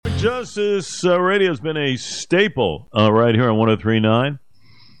Justice Radio has been a staple right here on 103.9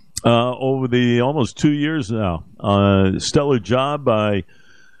 over the almost 2 years now. Stellar job by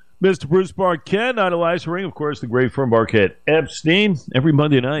Mr. Bruce Barquette, not Eliza Ring, of course, the great firm Barquette Epstein. Every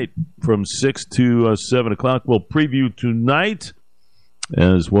Monday night from 6 to 7 o'clock. We'll preview tonight,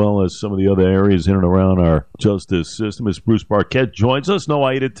 as well as some of the other areas in and around our justice system. Mr. Bruce Barquette joins us. No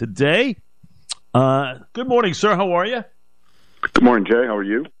Aida today. Good morning, sir. How are you? Good morning, Jay. How are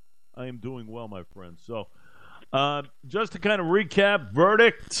you? I am doing well, my friend. So, just to kind of recap,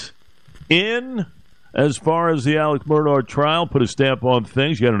 verdict in as far as the Alex Murdaugh trial, put a stamp on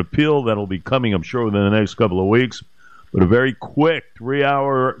things. You got an appeal that'll be coming, I'm sure, within the next couple of weeks, but a very quick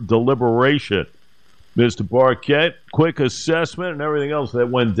 3-hour deliberation. Mr. Barquette, quick assessment and everything else that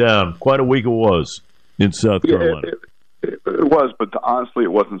went down. Quite a week it was in South Carolina. It was, but honestly,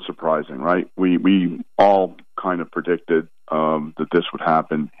 it wasn't surprising, right? We all kind of predicted that this would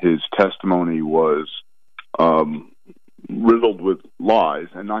happen. His testimony was riddled with lies,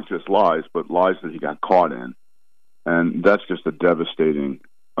 and not just lies, but lies that he got caught in. And that's just a devastating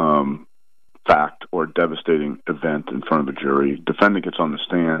fact or devastating event in front of a jury. Defendant gets on the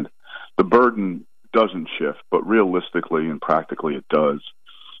stand. The burden doesn't shift, but realistically and practically it does.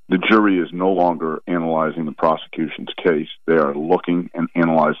 The jury is no longer analyzing the prosecution's case. They are looking and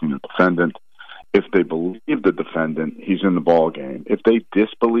analyzing the defendant. If they believe the defendant, he's in the ball game. If they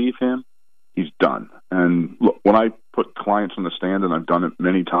disbelieve him, he's done. And look, when I put clients on the stand, and I've done it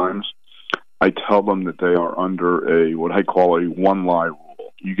many times, I tell them that they are under a what I call a one-lie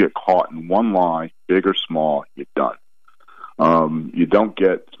rule. You get caught in one lie, big or small, you're done. You don't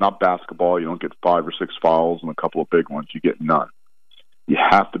get, it's not basketball, you don't get 5 or 6 fouls and a couple of big ones, you get none. You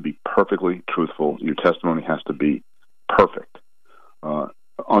have to be perfectly truthful. Your testimony has to be perfect,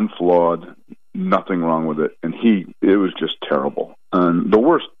 unflawed, nothing wrong with it. And it was just terrible. And the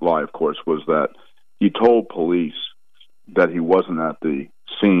worst lie, of course, was that he told police that he wasn't at the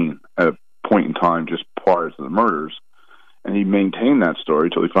scene at a point in time just prior to the murders. And he maintained that story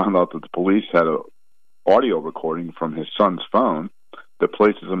until he found out that the police had an audio recording from his son's phone that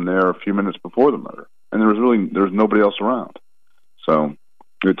places him there a few minutes before the murder. And there was nobody else around. So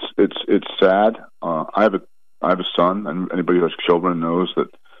it's sad. I have a son, and anybody who has children knows that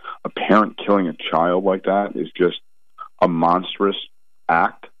a parent killing a child like that is just a monstrous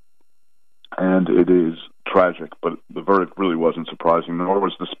act, and it is tragic. But the verdict really wasn't surprising, nor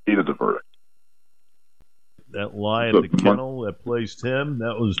was the speed of the verdict. That lie at the kennel that placed him,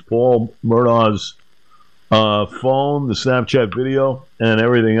 that was Paul Murdaugh's phone, the Snapchat video, and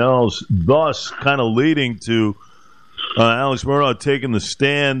everything else, thus kind of leading to Alex Murdaugh taking the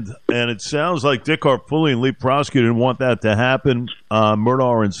stand. And it sounds like Dick Harpootlian, lead prosecutor, didn't want that to happen.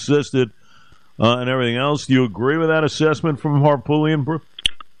 Murdaugh insisted and everything else. Do you agree with that assessment from Harpootlian, Bruce?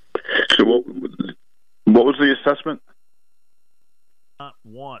 So what was the assessment? Not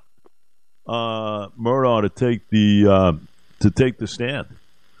want Murdaugh to take the stand.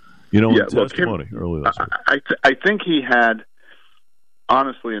 In testimony earlier this week. I think he had,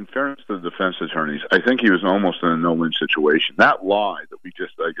 honestly, in fairness to the defense attorneys, I think he was almost in a no-win situation. That lie that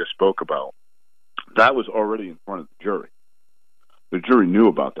I just spoke about, that was already in front of the jury. The jury knew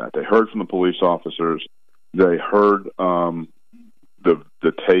about that. They heard from the police officers. They heard the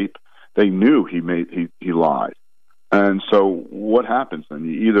tape. They knew he lied. And so what happens then?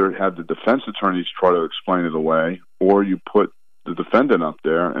 You either have the defense attorneys try to explain it away, or you put the defendant up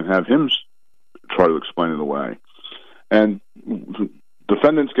there and have him try to explain it away. And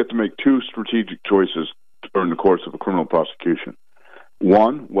defendants get to make 2 strategic choices during the course of a criminal prosecution.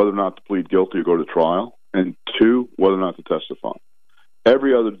 1, whether or not to plead guilty or go to trial, and 2, whether or not to testify.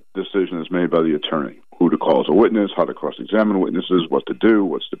 Every other decision is made by the attorney, who to call as a witness, how to cross-examine witnesses, what to do,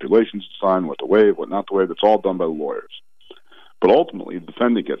 what stipulations to sign, what to waive, what not to waive. It's all done by the lawyers. But ultimately, the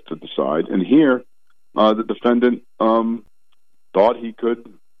defendant gets to decide. And here, the defendant thought he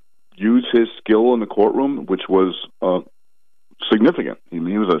could use his skill in the courtroom, which was significant. He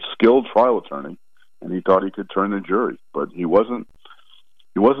was a skilled trial attorney, and he thought he could turn the jury. But he wasn't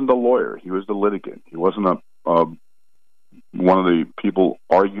the lawyer. He was the litigant. He wasn't one of the people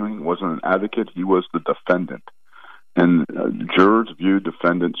arguing. He wasn't an advocate. He was the defendant. And jurors view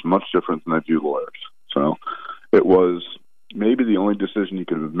defendants much different than they view lawyers. So it was maybe the only decision he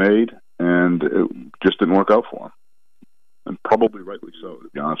could have made, and it just didn't work out for him. And probably rightly so, to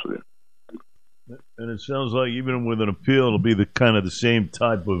be honest with you. And it sounds like even with an appeal, it'll be the same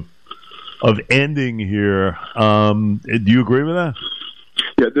type of ending here. Do you agree with that?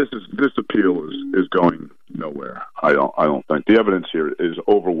 Yeah, this appeal is going nowhere. I don't think the evidence here is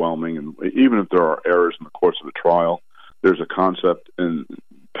overwhelming, and even if there are errors in the course of the trial, there's a concept in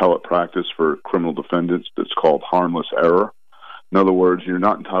appellate practice for criminal defendants that's called harmless error. In other words, you're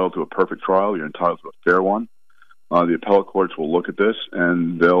not entitled to a perfect trial. You're entitled to a fair one. The appellate courts will look at this,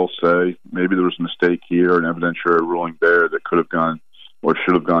 and they'll say maybe there was a mistake here, an evidentiary ruling there that could have gone or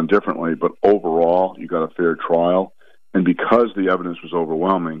should have gone differently, but overall, you got a fair trial. And because the evidence was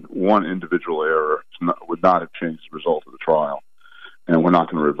overwhelming, one individual error would not have changed the result of the trial. And we're not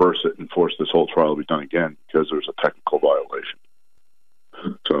going to reverse it and force this whole trial to be done again because there's a technical violation.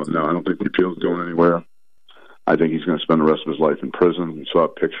 So, no, I don't think the appeal is going anywhere. I think he's going to spend the rest of his life in prison. We saw a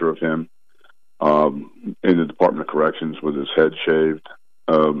picture of him in the Department of Corrections with his head shaved.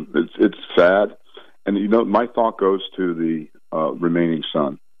 It's sad. And, you know, my thought goes to the remaining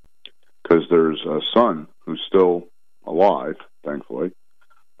son, because there's a son who's still alive, thankfully,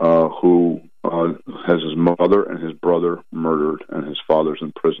 who has his mother and his brother murdered, and his father's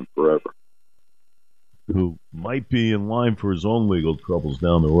in prison forever. Who might be in line for his own legal troubles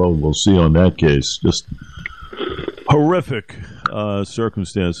down the road. We'll see on that case. Just horrific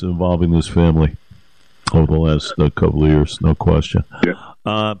circumstances involving this family over the last couple of years, no question.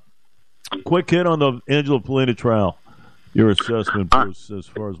 Yeah. Quick hit on the Angelo Pollina trial. Your assessment, Bruce, as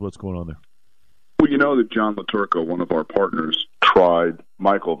far as what's going on there. Well, you know that John LaTurco, one of our partners, tried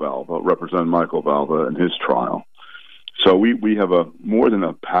Michael Valva, represented Michael Valva in his trial. So we have a more than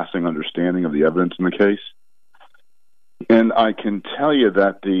a passing understanding of the evidence in the case. And I can tell you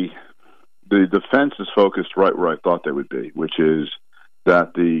that the defense is focused right where I thought they would be, which is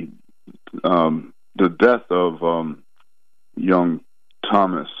that the death of young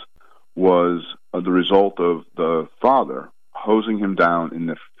Thomas was the result of the father hosing him down in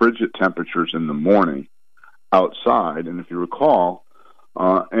the frigid temperatures in the morning outside. And if you recall,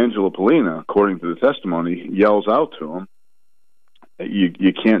 Angelo Pollina, according to the testimony, yells out to him,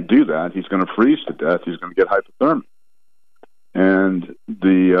 you can't do that. He's going to freeze to death. He's going to get hypothermia. And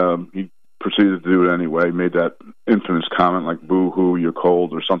he proceeded to do it anyway, made that infamous comment like, boo-hoo, you're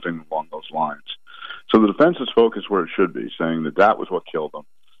cold, or something along those lines. So the defense is focused where it should be, saying that that was what killed him.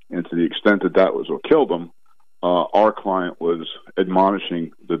 And to the extent that that was what killed him, our client was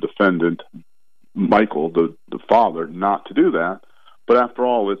admonishing the defendant, Michael, the father, not to do that. But after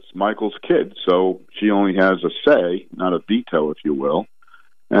all, it's Michael's kid, so she only has a say, not a veto, if you will.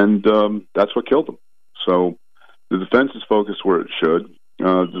 And that's what killed him. So the defense is focused where it should.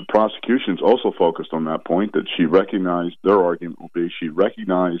 The prosecution's also focused on that point, that she recognized, their argument will be, she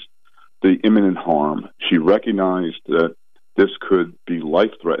recognized the imminent harm. She recognized that this could be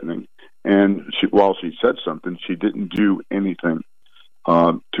life-threatening. And while she said something, she didn't do anything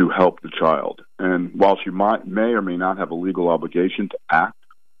to help the child. And while she may or may not have a legal obligation to act,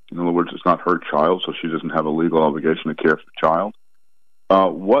 in other words, it's not her child, so she doesn't have a legal obligation to care for the child,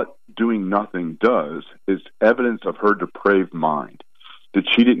 what doing nothing does is evidence of her depraved mind, that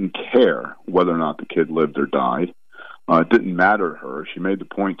she didn't care whether or not the kid lived or died. It didn't matter to her. She made the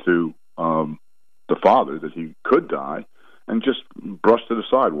point to the father that he could die, and just brushed it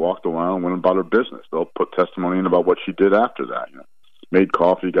aside, walked around, and went about her business. They'll put testimony in about what she did after that. You know, made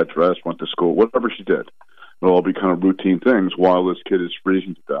coffee, got dressed, went to school, whatever she did. It'll all be kind of routine things while this kid is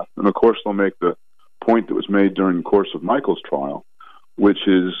freezing to death. And, of course, they'll make the point that was made during the course of Michael's trial, which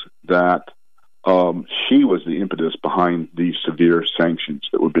is that she was the impetus behind these severe sanctions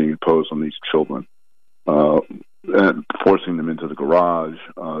that were being imposed on these children, and forcing them into the garage,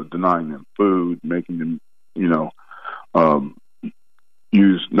 denying them food, making them,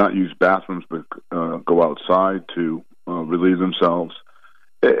 not use bathrooms, but go outside to relieve themselves.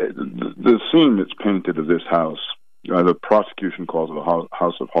 The scene that's painted of this house, the prosecution calls it a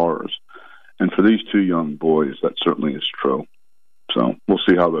house of horrors, and for these two young boys, that certainly is true. So we'll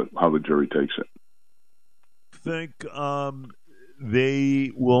see how the jury takes it. Think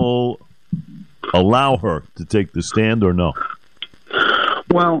they will allow her to take the stand or no?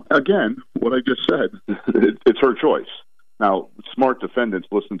 Well, again, what I just said, it's her choice. Now, smart defendants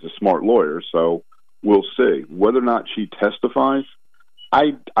listen to smart lawyers, so we'll see. Whether or not she testifies,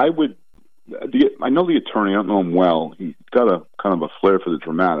 I know the attorney, I don't know him well. He's got a kind of a flair for the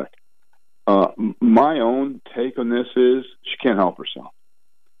dramatic. My own take on this is she can't help herself.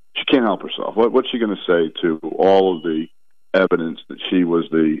 She can't help herself. What's she going to say to all of the evidence that she was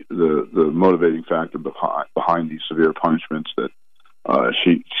the motivating factor behind these severe punishments? That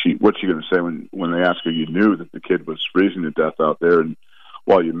what's she going to say when they ask her, you knew that the kid was freezing to death out there, and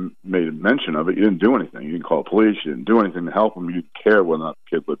while you made a mention of it, you didn't do anything. You didn't call the police. You didn't do anything to help him. You didn't care whether or not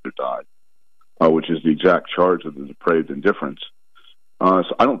the kid lived or died, which is the exact charge of the depraved indifference.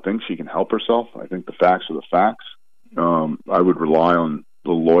 So I don't think she can help herself. I think the facts are the facts. I would rely on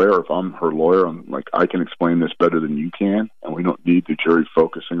the lawyer, if I'm her lawyer, I'm like, I can explain this better than you can, and we don't need the jury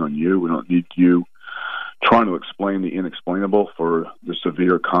focusing on you. We don't need you trying to explain the inexplainable for the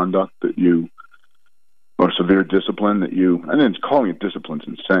severe conduct that you, or severe discipline that you, and then calling it discipline's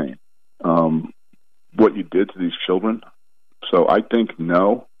insane. What you did to these children. So I think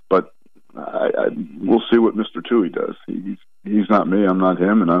no, but we'll see what Mr. Toohey does. He's not me, I'm not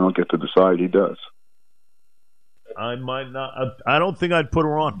him, and I don't get to decide. He does. I might not. I don't think I'd put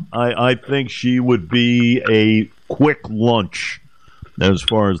her on. I think she would be a quick lunch as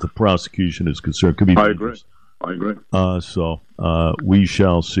far as the prosecution is concerned. Could be. I agree. So we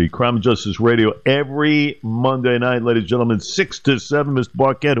shall see. Crime and Justice Radio every Monday night, ladies and gentlemen, 6 to 7. Mr.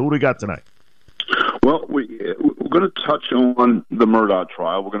 Barquette, who do we got tonight? Well, we're going to touch on the Murdaugh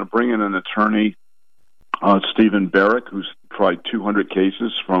trial. We're going to bring in an attorney, Stephen Barrick, who's tried 200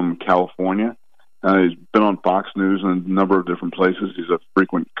 cases from California. He's been on Fox News and a number of different places. He's a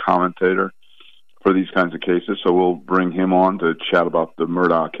frequent commentator for these kinds of cases, so we'll bring him on to chat about the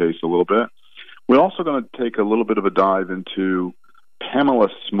Murdaugh case a little bit. We're also going to take a little bit of a dive into Pamela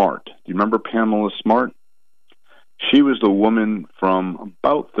Smart. Do you remember Pamela Smart? She was the woman from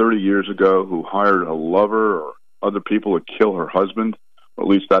about 30 years ago who hired a lover or other people to kill her husband, or at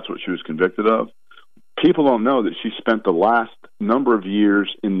least that's what she was convicted of. People don't know that she spent the last number of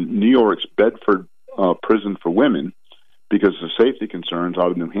years in New York's Bedford prison for women because of safety concerns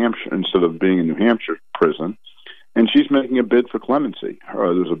out of New Hampshire instead of being in New Hampshire prison. And she's making a bid for clemency.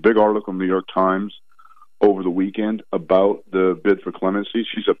 There's a big article in the New York Times over the weekend about the bid for clemency.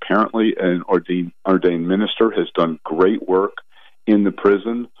 She's apparently an ordained minister, has done great work in the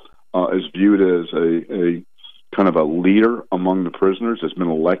prison, is viewed as a kind of a leader among the prisoners, has been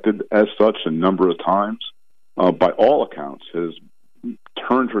elected as such a number of times. By all accounts, has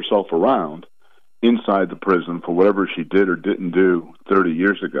turned herself around inside the prison for whatever she did or didn't do 30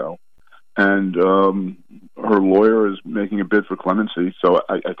 years ago. And her lawyer is making a bid for clemency, so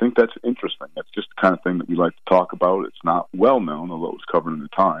I think that's interesting. That's just the kind of thing that we like to talk about. It's not well known, although it was covered in the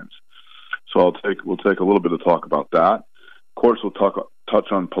Times. So we'll take a little bit of talk about that. Of course, we'll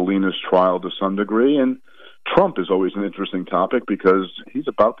touch on Paulina's trial to some degree, and Trump is always an interesting topic because he's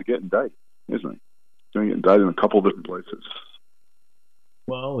about to get indicted, isn't he? He's going to get indicted in a couple of different places.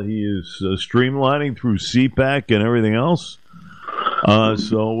 Well, he is streamlining through CPAC and everything else.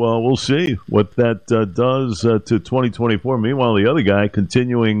 So we'll see what that does to 2024. Meanwhile, the other guy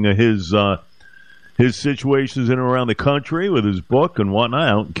continuing his situations in and around the country with his book and whatnot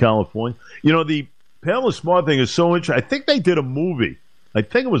out in California. You know, the Pamela Smart thing is so interesting. I think they did a movie. I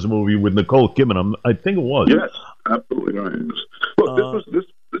think it was a movie with Nicole Kidman. I think it was. Yes, absolutely right. Look, this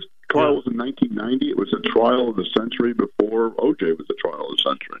trial was in 1990. It was a trial of the century before O.J. was the trial of the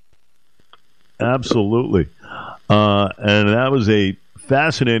century. Absolutely. And that was a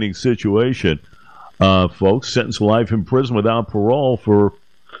fascinating situation. Folks sentenced to life in prison without parole for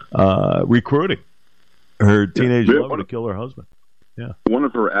recruiting her teenage lover to kill her husband. Yeah. One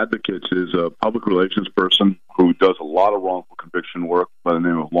of her advocates is a public relations person who does a lot of wrongful conviction work by the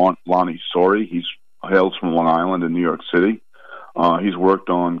name of Lonnie Sori. He hails from Long Island in New York City. He's worked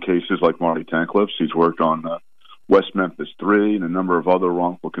on cases like Marty Tankliff's. He's worked on West Memphis 3 and a number of other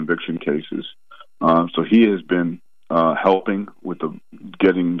wrongful conviction cases. So he has been helping with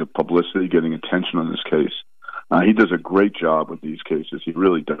getting the publicity, getting attention on this case. He does a great job with these cases. He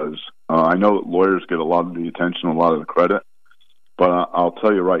really does. I know that lawyers get a lot of the attention, a lot of the credit, but I'll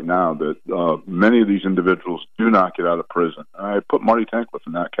tell you right now that many of these individuals do not get out of prison. I put Marty Tankliff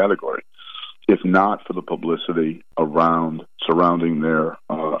in that category, if not for the publicity surrounding their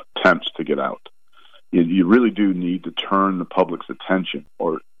attempts to get out. You really do need to turn the public's attention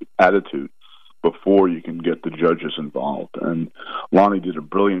or attitude before you can get the judges involved. And Lonnie did a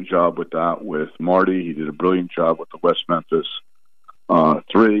brilliant job with that with Marty. He did a brilliant job with the West Memphis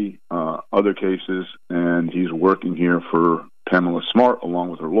 3 other cases, and he's working here for Pamela Smart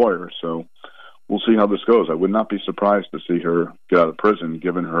along with her lawyer. So we'll see how this goes. I would not be surprised to see her get out of prison,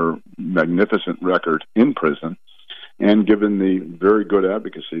 given her magnificent record in prison and given the very good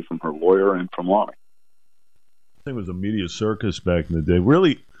advocacy from her lawyer and from Lonnie. I think it was a media circus back in the day.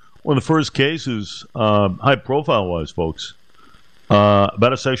 Really, one of the first cases, high profile wise, folks,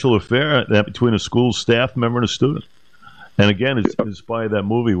 about a sexual affair between a school staff member and a student. And again, it's inspired that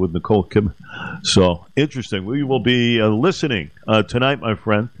movie with Nicole Kidman. So, interesting. We will be listening tonight, my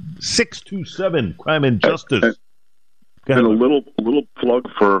friend. 627, Crime and Justice. And a little plug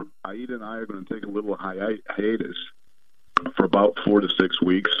for Aida and I are going to take a little hiatus for about 4 to 6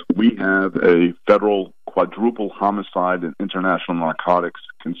 weeks. We have a federal quadruple homicide and international narcotics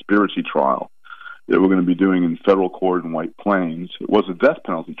conspiracy trial that we're going to be doing in federal court in White Plains. It was a death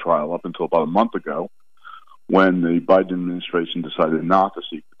penalty trial up until about a month ago, when the Biden administration decided not to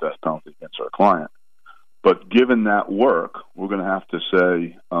seek the death penalty against our client. But given that work, we're going to have to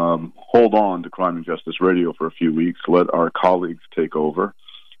say, hold on to Crime and Justice Radio for a few weeks, let our colleagues take over,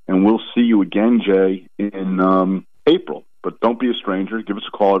 and we'll see you again, Jay, in April. But don't be a stranger. Give us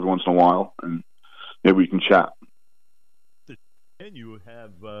a call every once in a while, and maybe we can chat. And you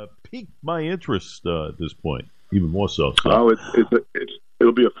have piqued my interest at this point, even more so. Oh,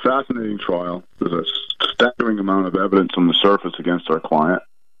 it'll be a fascinating trial. There's a staggering amount of evidence on the surface against our client.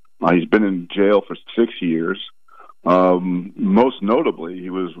 He's been in jail for 6 years. Most notably, he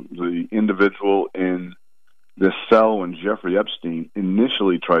was the individual in the cell when Jeffrey Epstein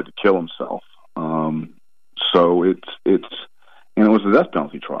initially tried to kill himself. So and it was a death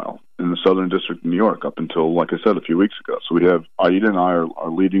penalty trial in the Southern District of New York up until, like I said, a few weeks ago. So we have Aida and I are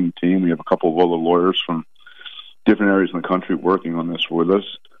leading the team. We have a couple of other lawyers from different areas in the country working on this with us.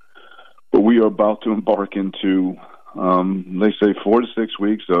 But we are about to embark into, they say, 4 to 6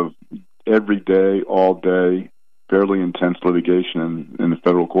 weeks of every day, all day, fairly intense litigation in the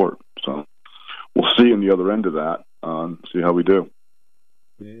federal court. So we'll see on the other end of that, see how we do.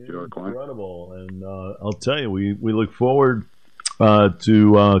 Incredible. And I'll tell you, we look forward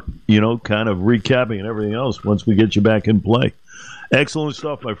to, kind of recapping and everything else once we get you back in play. Excellent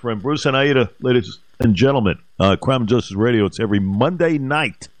stuff, my friend. Bruce and Aida, ladies and gentlemen, Crime and Justice Radio. It's every Monday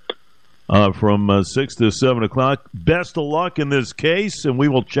night from 6 to 7 o'clock. Best of luck in this case, and we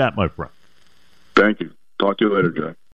will chat, my friend. Thank you. Talk to you later, Jack.